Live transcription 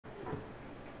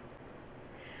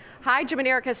Hi, Jim and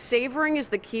Erica. Savoring is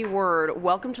the key word.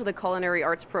 Welcome to the Culinary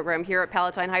Arts program here at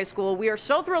Palatine High School. We are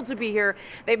so thrilled to be here.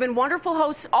 They've been wonderful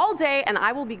hosts all day, and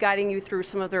I will be guiding you through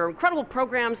some of their incredible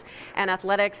programs and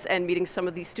athletics and meeting some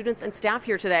of the students and staff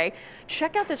here today.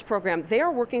 Check out this program. They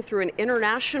are working through an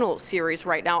international series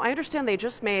right now. I understand they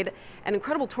just made an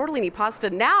incredible tortellini pasta.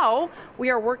 Now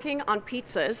we are working on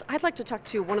pizzas. I'd like to talk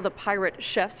to one of the pirate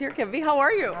chefs here. Kimby, how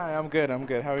are you? Hi, I'm good.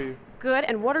 How are you? Good.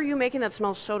 And what are you making that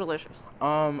smells so delicious?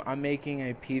 I'm making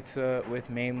a pizza with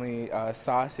mainly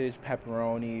sausage,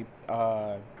 pepperoni,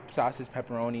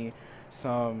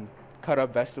 some cut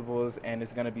up vegetables, and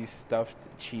it's gonna be stuffed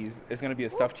cheese. It's gonna be a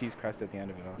stuffed cheese crust at the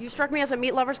end of it all. You struck me as a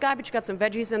meat lover's guy, but you got some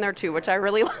veggies in there too, which I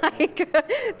really like.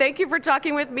 Thank you for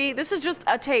talking with me. This is just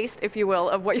a taste, if you will,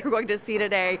 of what you're going to see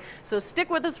today. So stick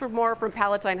with us for more from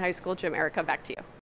Palatine High School. Jim, Erica, back to you.